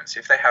measurements,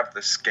 if they have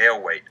the scale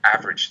weight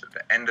averaged at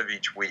the end of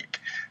each week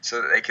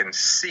so that they can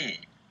see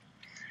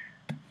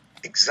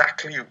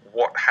exactly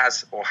what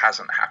has or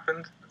hasn't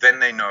happened, then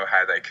they know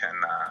how they can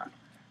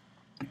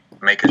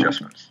make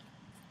adjustments.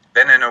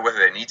 Then they know whether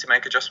they need to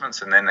make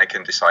adjustments, and then they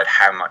can decide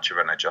how much of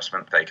an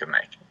adjustment they can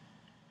make.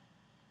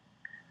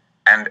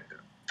 And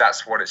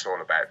that's what it's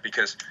all about,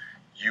 because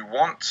you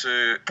want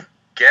to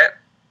get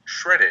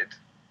shredded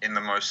in the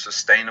most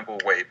sustainable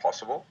way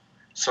possible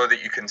so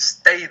that you can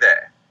stay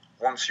there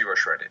once you are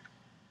shredded.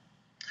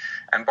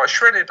 And by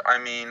shredded, I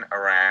mean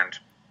around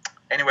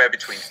anywhere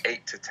between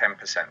 8 to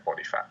 10%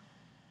 body fat,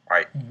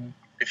 right? Mm-hmm.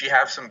 If you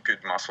have some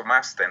good muscle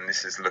mass, then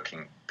this is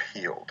looking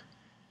peeled.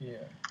 Yeah.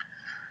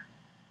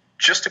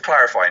 Just to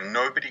clarify,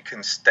 nobody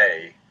can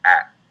stay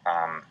at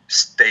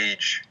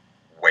stage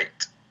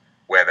weight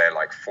where they're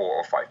like 4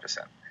 or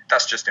 5%.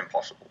 That's just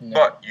impossible. No.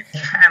 But you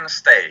can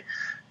stay.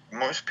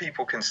 Most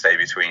people can stay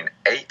between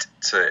 8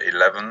 to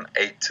 11,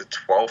 8 to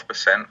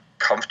 12%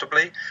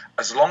 comfortably,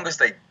 as long as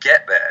they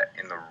get there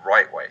in the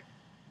right way.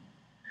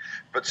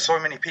 But so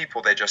many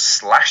people, they just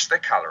slash their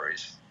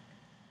calories,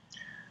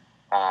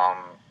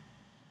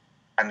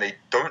 and they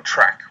don't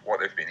track what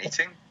they've been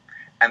eating,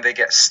 and they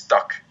get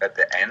stuck at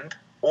the end.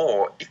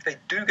 Or if they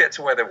do get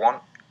to where they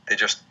want, they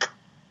just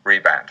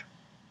rebound.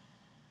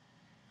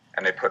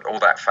 And they put all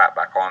that fat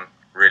back on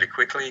really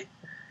quickly.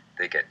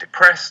 They get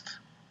depressed.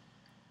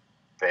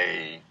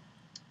 They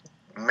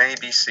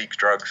maybe seek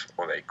drugs,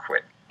 or they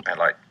quit. They're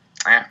like,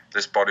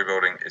 this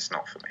bodybuilding is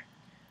not for me.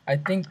 I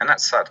think, and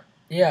that's sad.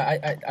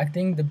 Yeah, I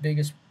think the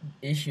biggest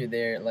issue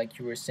there, like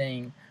you were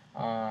saying,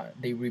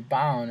 they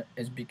rebound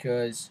is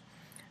because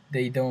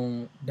they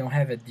don't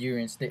have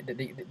adherence. They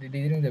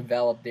didn't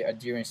develop their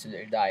adherence to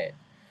their diet.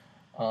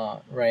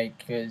 Right?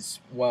 Because,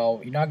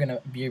 well, you're not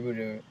gonna be able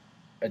to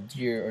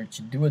adhere or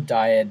to do a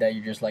diet that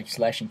you're just like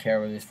slashing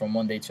calories from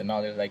one day to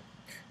another, like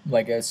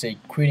let's say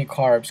quitting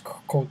carbs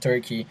cold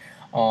turkey,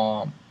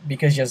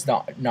 because just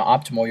not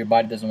optimal. Your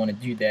body doesn't want to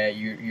do that.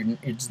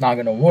 It's not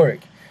gonna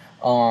work.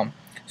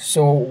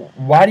 So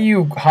how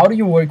do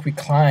you work with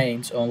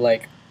clients on,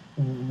 like,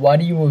 what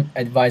do you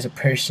advise a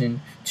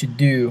person to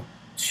do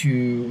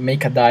to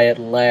make a diet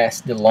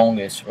last the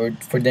longest, or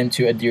for them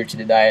to adhere to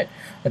the diet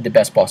the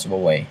best possible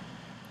way?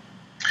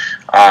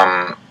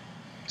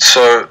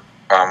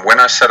 When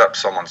I set up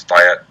someone's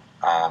diet,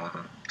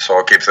 so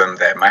I'll give them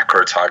their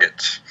macro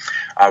targets.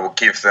 I will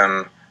give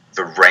them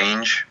the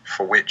range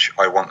for which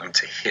I want them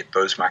to hit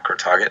those macro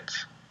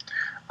targets.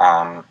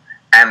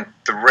 And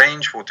the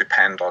range will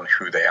depend on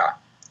who they are,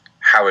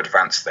 how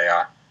advanced they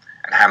are,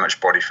 and how much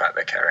body fat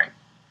they're carrying.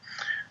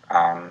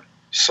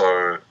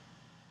 So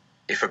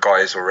if a guy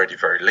is already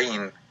very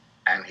lean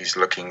and he's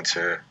looking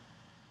to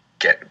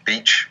get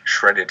beach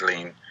shredded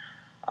lean,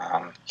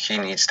 he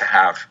needs to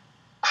have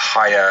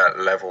higher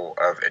level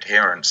of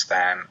adherence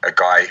than a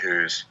guy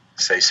who's,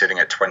 say, sitting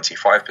at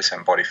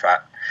 25% body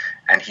fat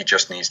and he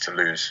just needs to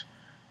lose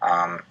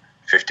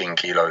 15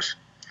 kilos.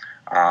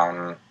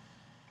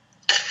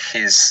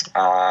 His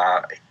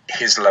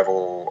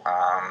level,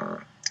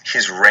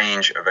 his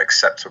range of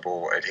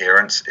acceptable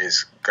adherence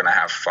is going to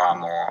have far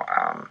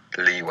more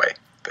leeway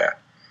there.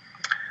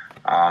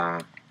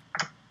 And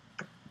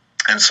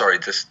sorry,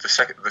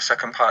 the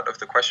second part of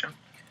the question?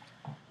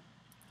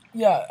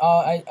 Yeah,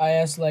 I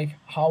asked, like,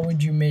 how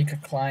would you make a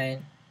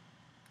client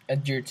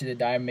adhere to the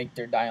diet, make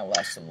their diet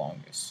last the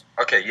longest?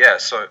 Okay, yeah,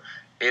 so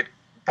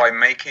by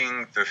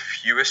making the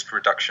fewest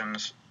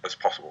reductions as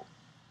possible.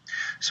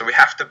 So we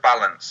have to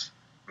balance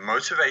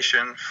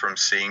motivation from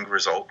seeing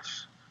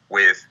results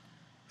with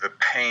the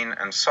pain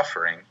and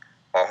suffering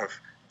of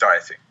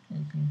dieting,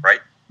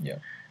 right? Yeah.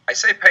 I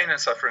say pain and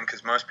suffering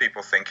because most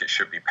people think it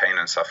should be pain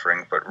and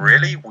suffering, but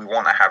really we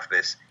want to have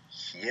this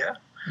here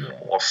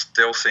while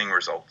still seeing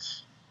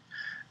results.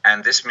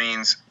 And this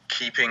means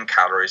keeping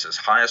calories as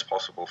high as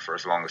possible for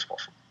as long as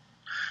possible.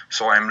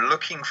 So I'm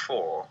looking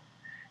for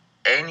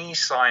any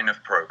sign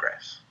of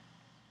progress,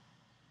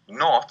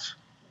 not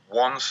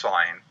one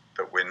sign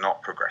that we're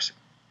not progressing.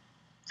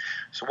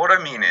 So what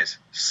I mean is,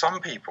 some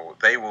people,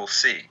 they will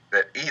see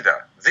that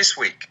either this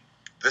week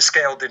the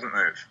scale didn't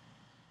move,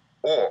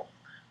 or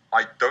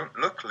I don't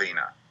look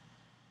leaner,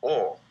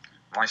 or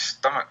my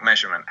stomach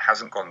measurement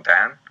hasn't gone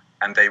down,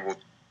 and they will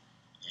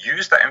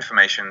use that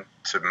information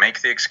to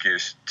make the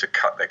excuse to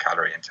cut their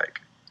calorie intake.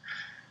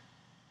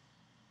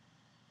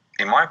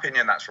 In my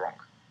opinion, that's wrong.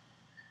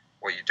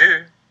 What you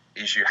do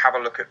is you have a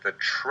look at the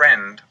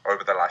trend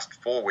over the last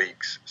 4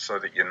 weeks so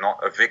that you're not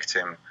a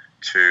victim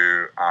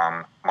to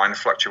minor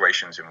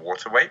fluctuations in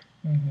water weight.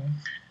 Mm-hmm.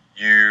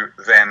 You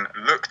then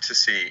look to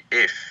see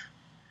if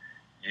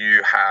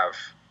you have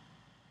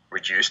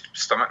reduced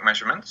stomach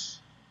measurements,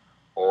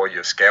 or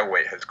your scale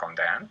weight has gone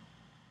down,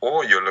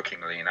 or you're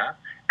looking leaner.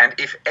 And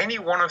if any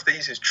one of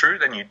these is true,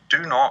 then you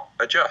do not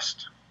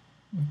adjust.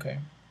 Okay.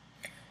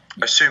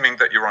 Assuming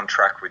that you're on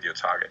track with your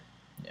target.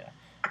 Yeah,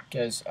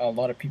 because a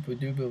lot of people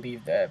do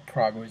believe that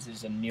progress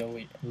is a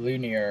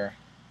linear,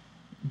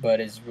 but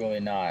it's really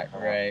not,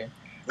 right?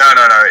 No.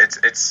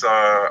 It's so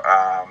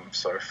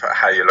for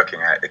how you're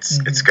looking at it,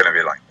 it's going to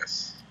be like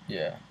this.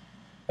 Yeah,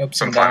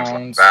 ups and Sometimes like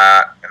downs,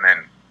 that, and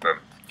then boom.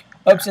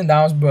 ups and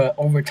downs, but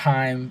over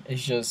time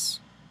it's just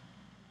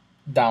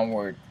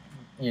downward.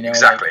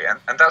 Exactly, and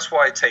that's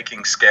why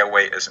taking scale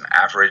weight as an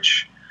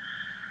average,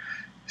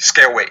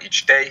 scale weight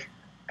each day,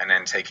 and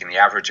then taking the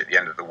average at the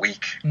end of the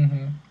week,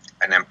 and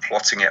then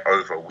plotting it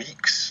over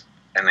weeks,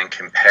 and then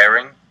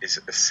comparing is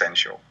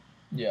essential.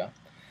 Yeah.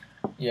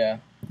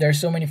 There's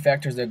so many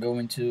factors that go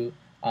into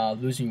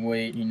losing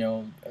weight.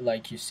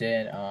 Like you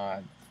said,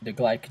 the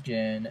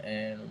glycogen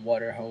and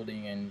water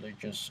holding, and they're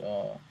just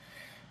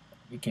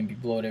you can be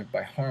bloated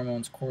by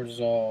hormones,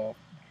 cortisol,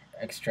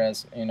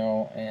 extras,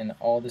 and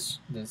all this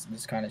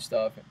kind of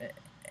stuff.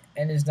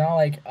 And it's not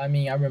like, I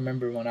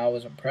remember when I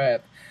was in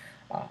prep,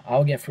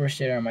 I'll get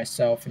frustrated on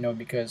myself,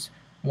 because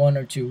 1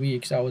 or 2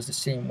 weeks I was the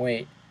same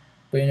weight,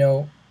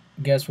 but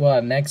guess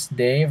what? Next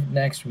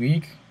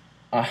week,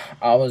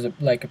 I was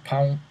like a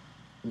pound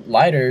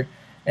lighter,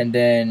 and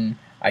then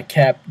I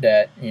kept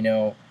that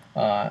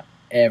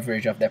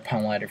average of that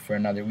pound lighter for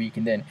another week,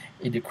 and then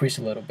it decreased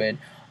a little bit.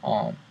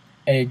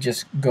 And it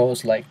just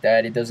goes like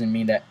that. It doesn't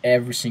mean that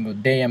every single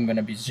day I'm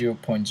gonna be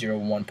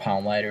 0.01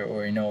 pound lighter,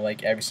 or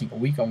like every single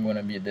week I'm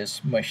gonna be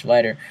this much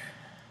lighter.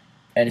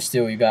 And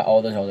still, you got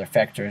all those other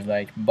factors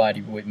like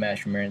body weight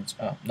measurements,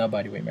 not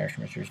body weight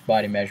measurements, there's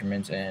body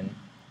measurements, and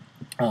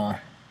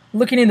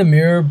looking in the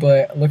mirror.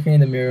 But looking in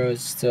the mirror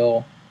is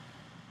still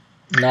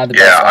not the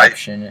best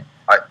option.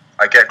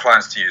 I get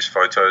clients to use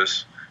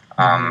photos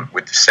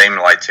with the same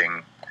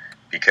lighting,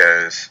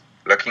 because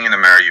looking in the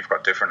mirror, you've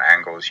got different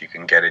angles you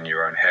can get in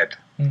your own head.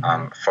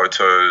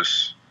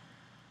 Photos,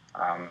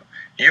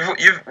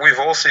 we've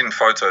all seen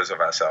photos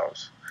of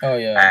ourselves. Oh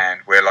yeah.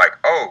 And we're like,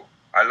 oh,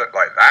 I look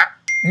like that.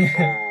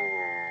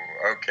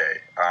 Oh, okay.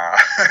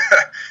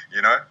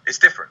 It's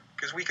different,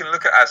 because we can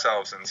look at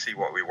ourselves and see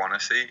what we want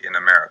to see in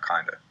a mirror,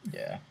 kind of.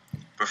 Yeah.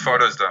 But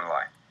photos don't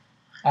lie.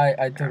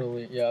 I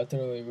totally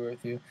agree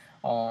with you.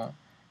 And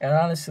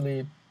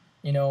honestly,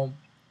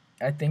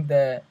 I think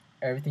that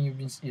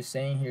everything you're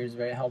saying here is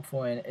very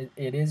helpful, and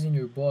it is in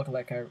your book.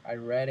 Like I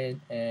read it,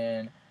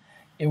 and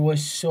it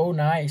was so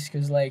nice,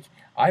 because like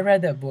I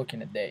read that book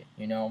in a day,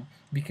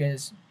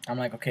 because I'm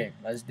like, okay,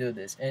 let's do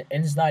this, and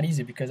it's not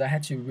easy because I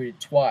had to read it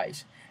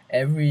twice.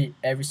 Every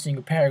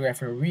single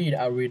paragraph I'll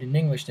read in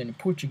English, then in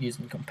Portuguese,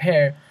 and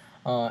compare,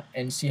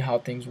 and see how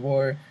things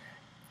were.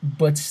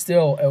 But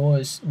still, it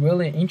was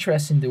really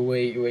interesting the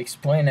way you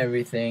explain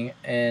everything,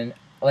 and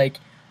like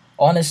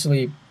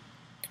honestly,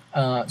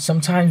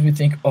 sometimes we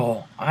think,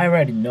 oh, I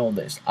already know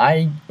this.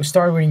 I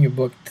started reading your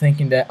book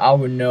thinking that I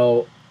would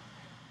know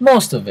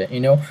most of it,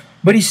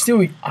 but it's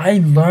still, I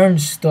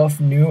learned stuff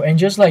new, and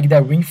just like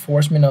that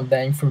reinforcement of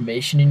that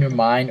information in your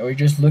mind, or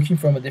just looking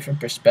from a different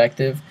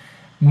perspective,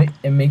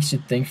 it makes you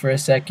think for a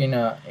second.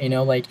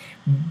 Like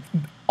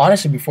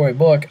honestly, before a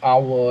book, I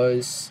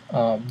was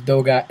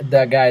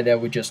that guy that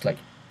would just like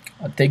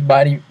take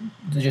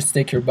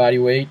your body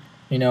weight,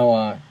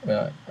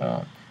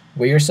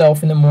 weigh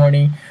yourself in the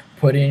morning,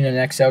 put it in an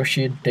Excel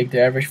sheet, take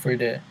the average for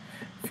the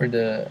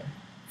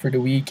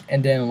week,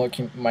 and then look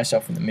at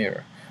myself in the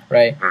mirror,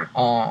 right?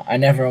 I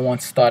never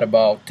once thought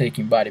about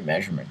taking body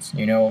measurements,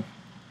 and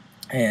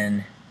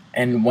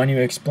when you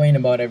explain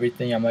about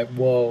everything, I'm like,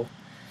 whoa,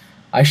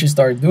 I should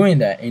start doing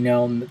that,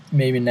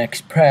 maybe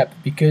next prep,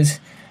 because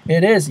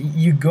it is,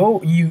 you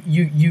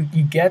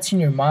gets in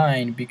your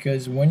mind,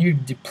 because when you're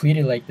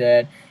depleted like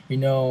that,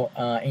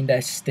 in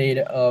that state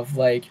of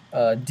like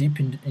deep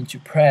into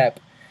prep,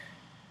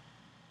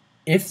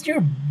 if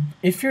your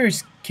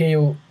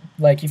scale,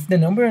 like if the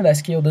number on that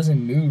scale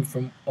doesn't move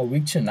from a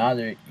week to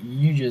another,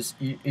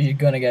 you're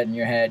gonna get in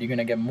your head, you're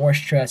gonna get more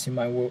stress, you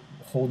might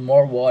hold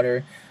more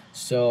water,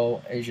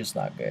 so it's just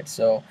not good.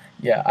 So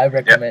yeah, I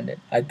recommend it.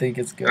 I think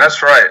it's good.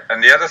 That's right.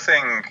 And the other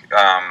thing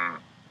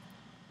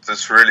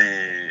that's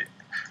really,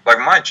 like,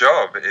 my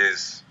job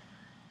is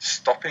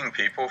stopping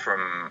people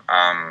from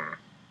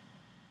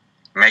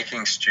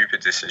making stupid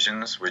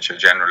decisions, which are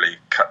generally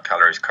cut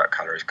calories.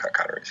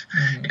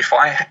 If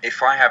I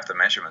have the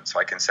measurements,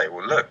 I can say,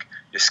 well, look,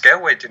 your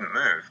scale weight didn't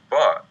move,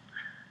 but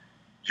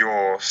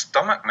your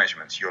stomach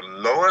measurements, your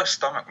lower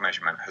stomach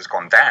measurement has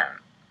gone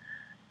down.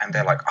 And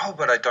they're like, oh,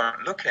 but I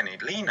don't look any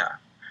leaner.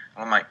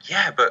 And I'm like,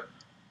 yeah, but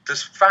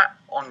there's fat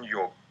on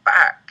your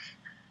back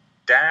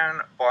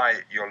down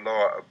by your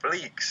lower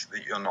obliques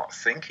that you're not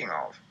thinking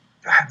of.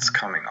 That's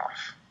coming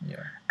off.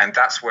 Yeah. And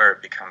that's where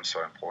it becomes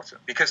so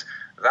important, because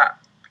that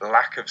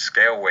lack of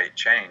scale weight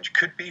change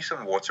could be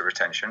some water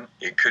retention.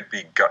 It could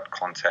be gut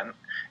content.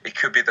 It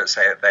could be that,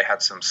 say, they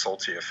had some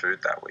saltier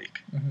food that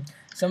week.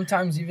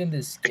 Sometimes even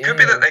the scale, it could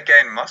be that they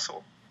gained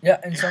muscle.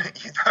 Yeah, and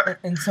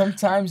and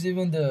sometimes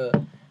even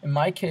in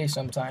my case,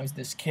 sometimes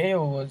the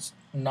scale was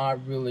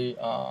not really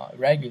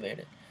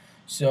regulated.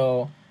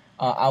 So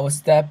I would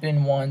step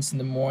in once in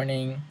the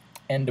morning,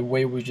 and the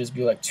weight would just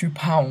be like 2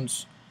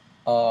 pounds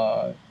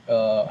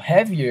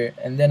heavier,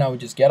 and then I would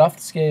just get off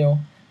the scale,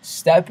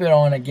 step it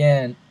on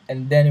again,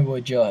 and then it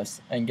would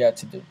adjust and get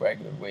to the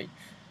regular weight.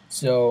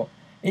 So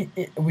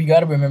We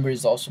gotta remember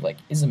it's also like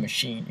it's a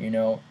machine, you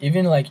know.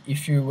 Even like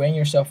if you're weighing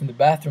yourself in the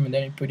bathroom and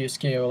then you put your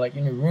scale like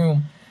in your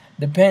room,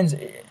 depends.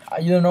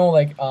 You don't know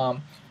like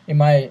in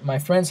my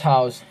friend's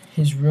house,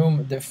 his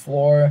room, the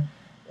floor,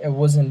 it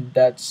wasn't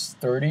that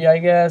sturdy. I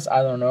guess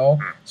I don't know.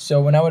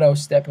 So when I would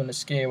step on the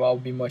scale, I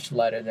would be much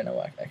lighter than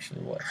I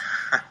actually was,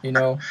 you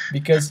know,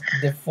 because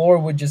the floor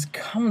would just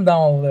come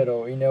down a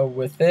little, you know,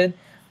 with it.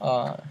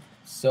 Uh,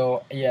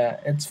 so yeah,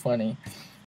 it's funny.